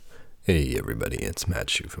Hey everybody, it's Matt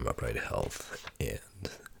Shu from Upright Health, and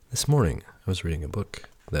this morning I was reading a book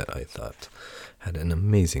that I thought had an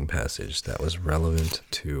amazing passage that was relevant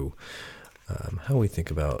to how we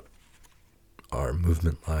think about our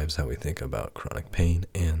movement lives, how we think about chronic pain,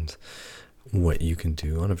 and what you can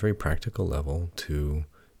do on a very practical level to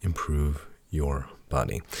improve your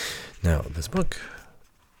body. Now, this book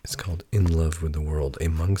is called In Love with the World, A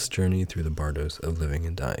Monk's Journey Through the Bardos of Living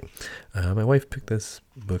and Dying. My wife picked this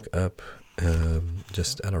book up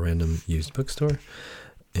just at a random used bookstore,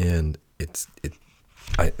 and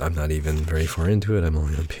I'm not even very far into it. I'm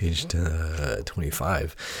only on page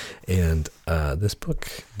 25, and this book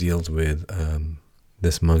deals with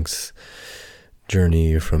this monk's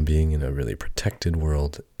journey from being in a really protected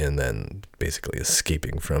world and then basically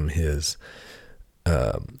escaping from his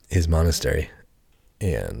monastery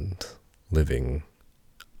and living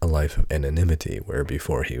a life of anonymity, where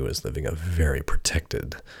before he was living a very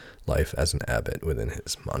protected life as an abbot within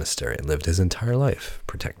his monastery and lived his entire life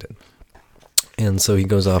protected. And so he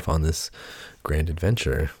goes off on this grand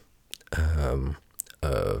adventure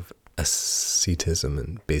of asceticism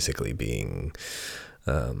and basically being,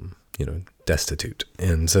 destitute.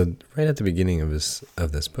 And so right at the beginning of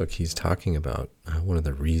this book, he's talking about one of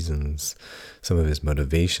the reasons, some of his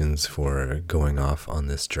motivations for going off on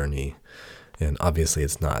this journey. And obviously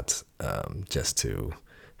it's not just to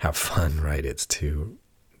have fun, right? It's to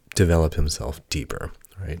develop himself deeper,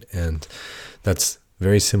 right? And that's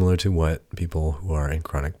very similar to what people who are in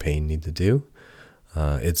chronic pain need to do.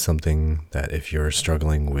 It's something that if you're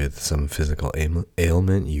struggling with some physical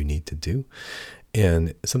ailment, you need to do.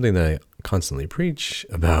 And something that I constantly preach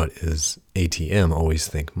about is ATM, always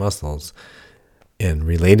think muscles. And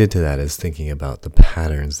related to that is thinking about the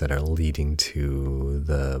patterns that are leading to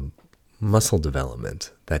the muscle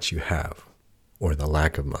development that you have, or the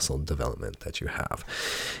lack of muscle development that you have.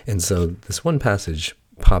 And so this one passage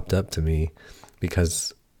popped up to me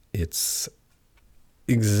because it's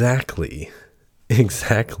exactly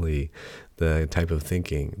the type of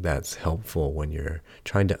thinking that's helpful when you're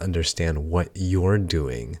trying to understand what you're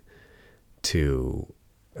doing to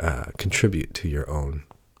contribute to your own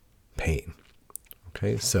pain.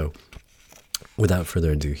 Okay, so without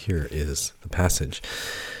further ado, here is the passage.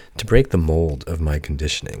 To break the mold of my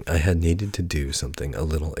conditioning, I had needed to do something a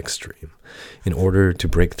little extreme. In order to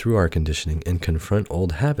break through our conditioning and confront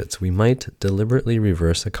old habits, we might deliberately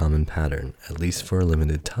reverse a common pattern, at least for a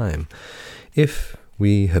limited time. If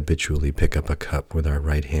we habitually pick up a cup with our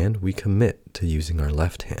right hand, we commit to using our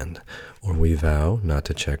left hand, or we vow not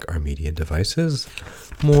to check our media devices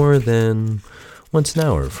more than once an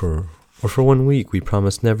hour, for 1 week we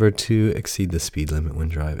promise never to exceed the speed limit when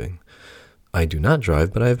driving. I do not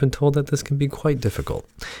drive, but I have been told that this can be quite difficult.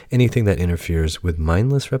 Anything that interferes with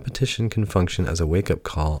mindless repetition can function as a wake-up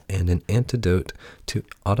call and an antidote to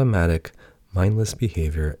automatic, mindless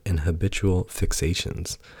behavior and habitual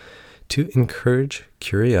fixations. To encourage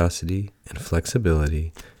curiosity and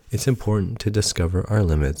flexibility, it's important to discover our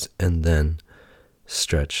limits and then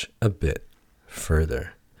stretch a bit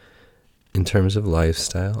further. In terms of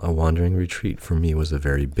lifestyle, a wandering retreat for me was a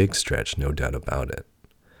very big stretch, no doubt about it.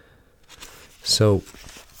 So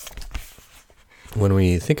when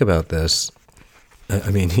we think about this,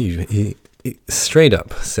 I mean, he straight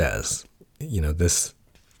up says, this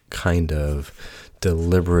kind of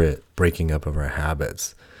deliberate breaking up of our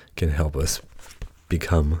habits can help us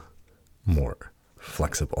become more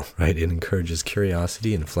flexible, right? It encourages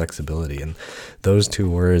curiosity and flexibility. And those two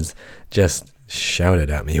words just shouted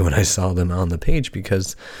at me when I saw them on the page,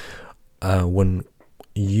 because when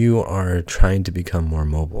you are trying to become more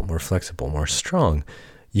mobile, more flexible, more strong,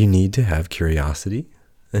 you need to have curiosity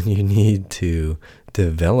and you need to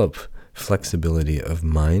develop flexibility of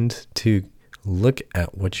mind to look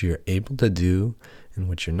at what you're able to do and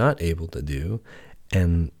what you're not able to do,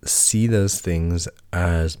 and see those things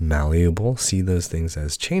as malleable, see those things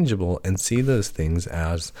as changeable, and see those things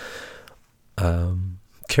as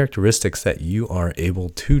characteristics that you are able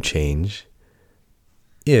to change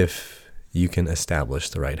if you can establish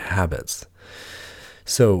the right habits.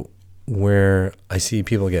 So where I see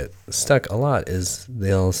people get stuck a lot is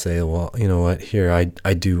they'll say, well, you know what, here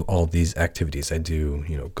I do all these activities. I do,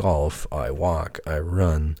 golf, I walk, I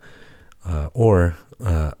run, or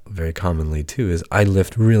very commonly too is I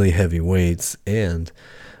lift really heavy weights and,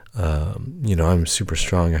 I'm super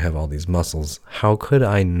strong. I have all these muscles. How could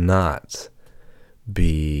I not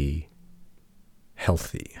be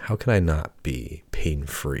healthy? How can I not be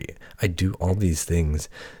pain-free? I do all these things.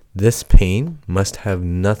 This pain must have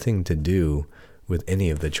nothing to do with any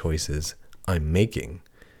of the choices I'm making.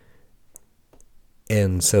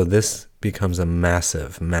 And so this becomes a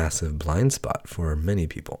massive, massive blind spot for many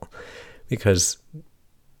people, because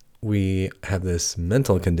we have this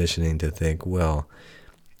mental conditioning to think, well,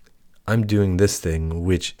 I'm doing this thing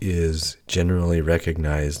which is generally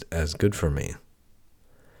recognized as good for me.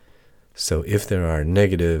 So if there are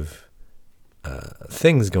negative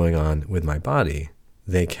things going on with my body,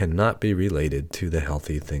 they cannot be related to the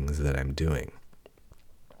healthy things that I'm doing.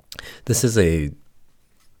 This is a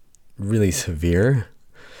really severe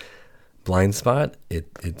blind spot.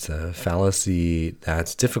 It's a fallacy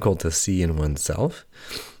that's difficult to see in oneself.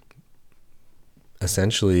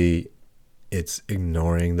 Essentially, it's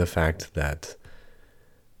ignoring the fact that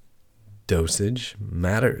dosage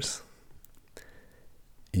matters.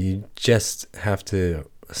 You just have to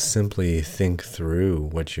simply think through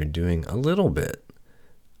what you're doing a little bit,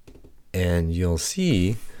 and you'll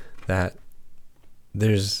see that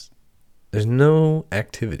there's no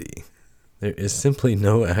activity. There is simply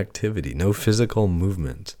no activity, no physical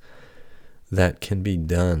movement that can be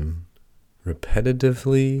done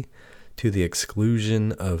repetitively to the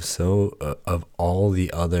exclusion of all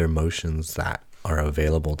the other motions that are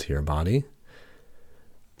available to your body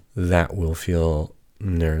that will feel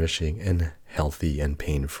nourishing and healthy and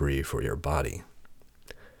pain-free for your body.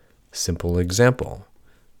 Simple example,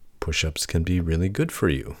 push-ups can be really good for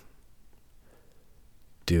you.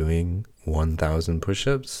 Doing 1,000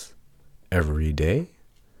 push-ups every day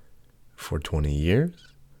for 20 years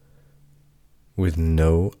with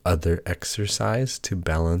no other exercise to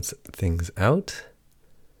balance things out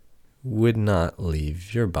would not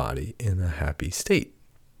leave your body in a happy state.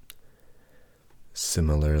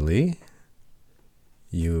 Similarly,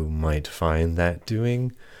 you might find that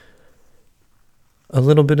doing a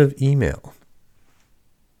little bit of email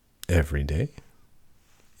every day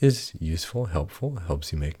is useful, helpful,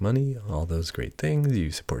 helps you make money, all those great things.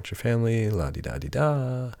 You support your family,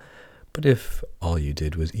 la-di-da-di-da. But if all you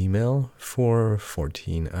did was email for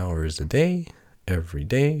 14 hours a day, every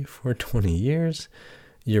day for 20 years,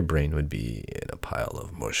 your brain would be in a pile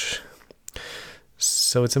of mush.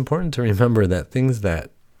 So it's important to remember that things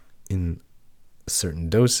that in certain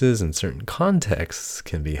doses and certain contexts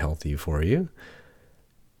can be healthy for you,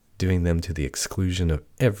 doing them to the exclusion of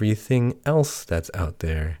everything else that's out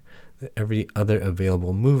there, every other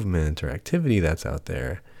available movement or activity that's out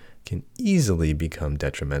there, can easily become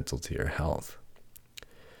detrimental to your health.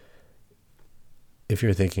 If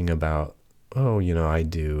you're thinking about,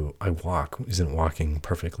 I walk, isn't walking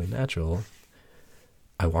perfectly natural?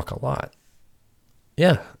 I walk a lot.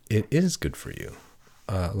 Yeah, it is good for you.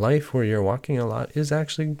 Life where you're walking a lot is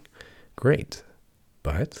actually great,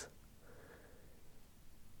 but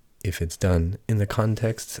if it's done in the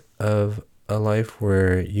context of a life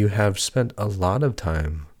where you have spent a lot of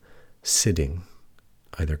time sitting,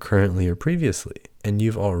 either currently or previously, and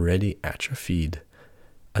you've already atrophied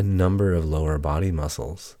a number of lower body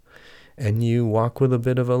muscles, and you walk with a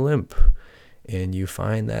bit of a limp, and you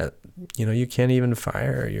find that, you can't even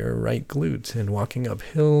fire your right glute, and walking up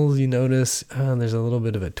hills, you notice, there's a little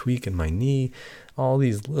bit of a tweak in my knee, all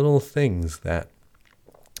these little things that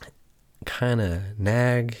kind of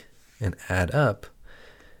nag and add up.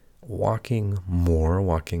 Walking more,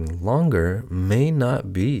 walking longer may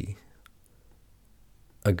not be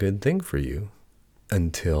a good thing for you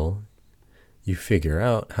until you figure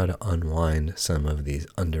out how to unwind some of these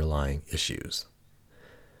underlying issues.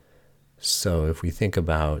 So if we think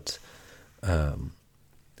about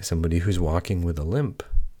somebody who's walking with a limp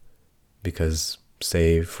because,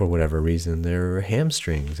 say, for whatever reason, their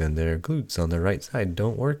hamstrings and their glutes on the right side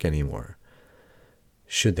don't work anymore,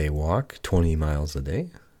 should they walk 20 miles a day?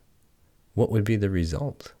 What would be the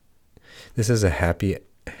result? This is a happy,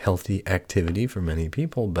 healthy activity for many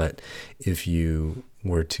people, but if you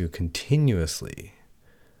were to continuously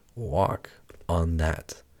walk on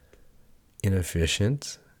that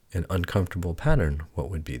inefficient and uncomfortable pattern, what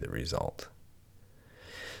would be the result?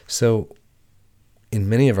 So in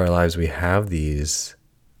many of our lives, we have these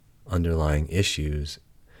underlying issues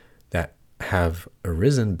that have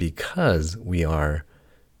arisen because we are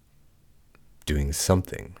doing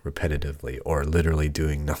something repetitively or literally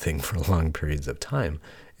doing nothing for long periods of time.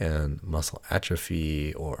 And muscle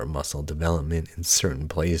atrophy or muscle development in certain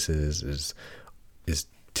places is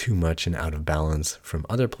too much and out of balance from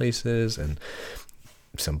other places, and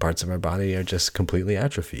some parts of our body are just completely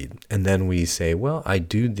atrophied. And then we say, well, I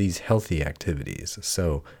do these healthy activities,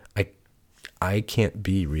 so I can't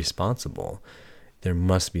be responsible. There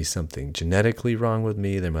must be something genetically wrong with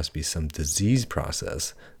me. There must be some disease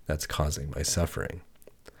process that's causing my suffering.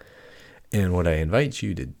 And what I invite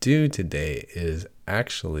you to do today is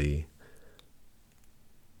actually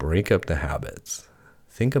break up the habits.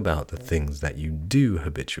 Think about the things that you do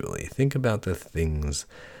habitually. Think about the things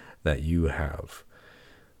that you have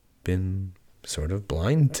been sort of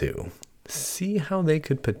blind to. See how they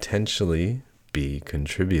could potentially be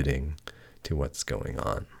contributing to what's going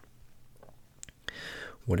on.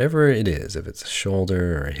 Whatever it is, if it's a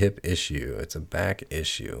shoulder or a hip issue, it's a back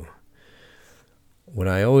issue, what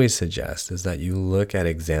I always suggest is that you look at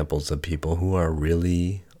examples of people who are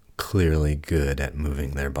really clearly good at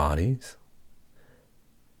moving their bodies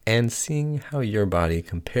and seeing how your body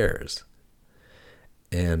compares.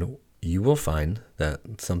 And you will find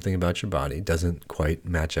that something about your body doesn't quite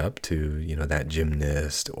match up to, that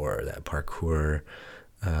gymnast or that parkour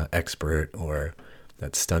expert or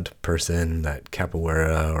that stunt person, that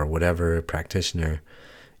capoeira or whatever practitioner.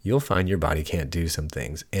 You'll find your body can't do some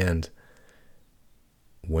things. And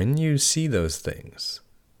when you see those things,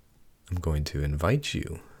 I'm going to invite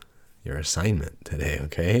you, your assignment today,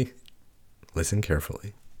 okay? Listen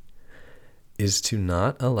carefully, is to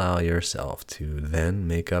not allow yourself to then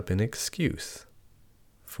make up an excuse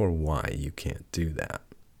for why you can't do that.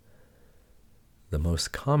 The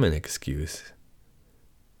most common excuse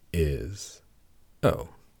is, oh,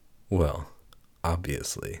 well,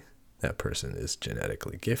 obviously that person is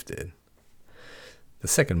genetically gifted. The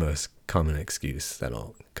second most common excuse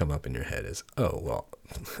that'll come up in your head is, oh, well,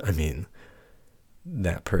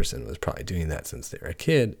 that person was probably doing that since they were a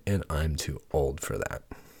kid, and I'm too old for that.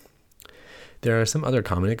 There are some other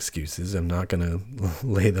common excuses. I'm not going to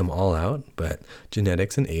lay them all out, but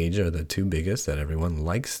genetics and age are the two biggest that everyone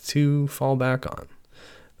likes to fall back on.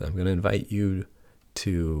 I'm going to invite you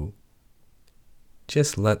to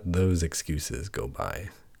just let those excuses go by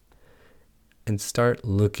and start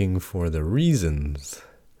looking for the reasons,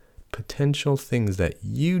 potential things that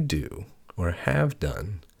you do or have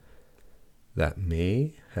done that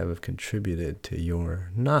may have contributed to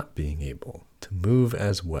your not being able to move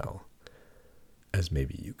as well as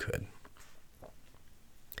maybe you could.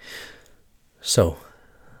 So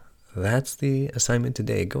that's the assignment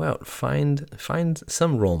today. Go out, find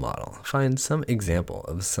some role model, find some example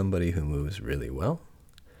of somebody who moves really well.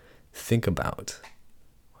 Think about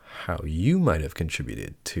how you might have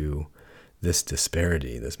contributed to this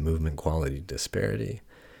disparity, this movement quality disparity.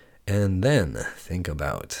 And then think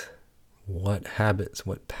about what habits,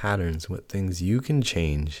 what patterns, what things you can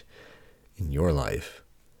change in your life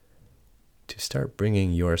to start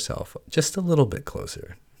bringing yourself just a little bit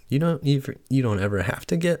closer. You don't ever have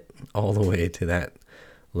to get all the way to that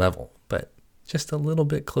level, but just a little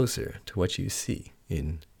bit closer to what you see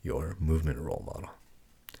in your movement role model.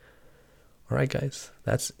 All right, guys,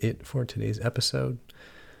 that's it for today's episode.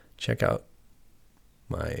 Check out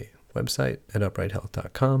my website at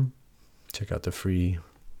uprighthealth.com. Check out the free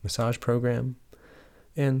massage program.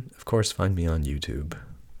 And, of course, find me on YouTube,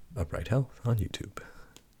 Upright Health on YouTube.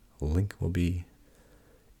 Link will be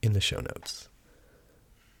in the show notes.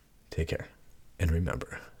 Take care. And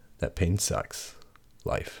remember that pain sucks.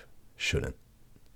 Life shouldn't.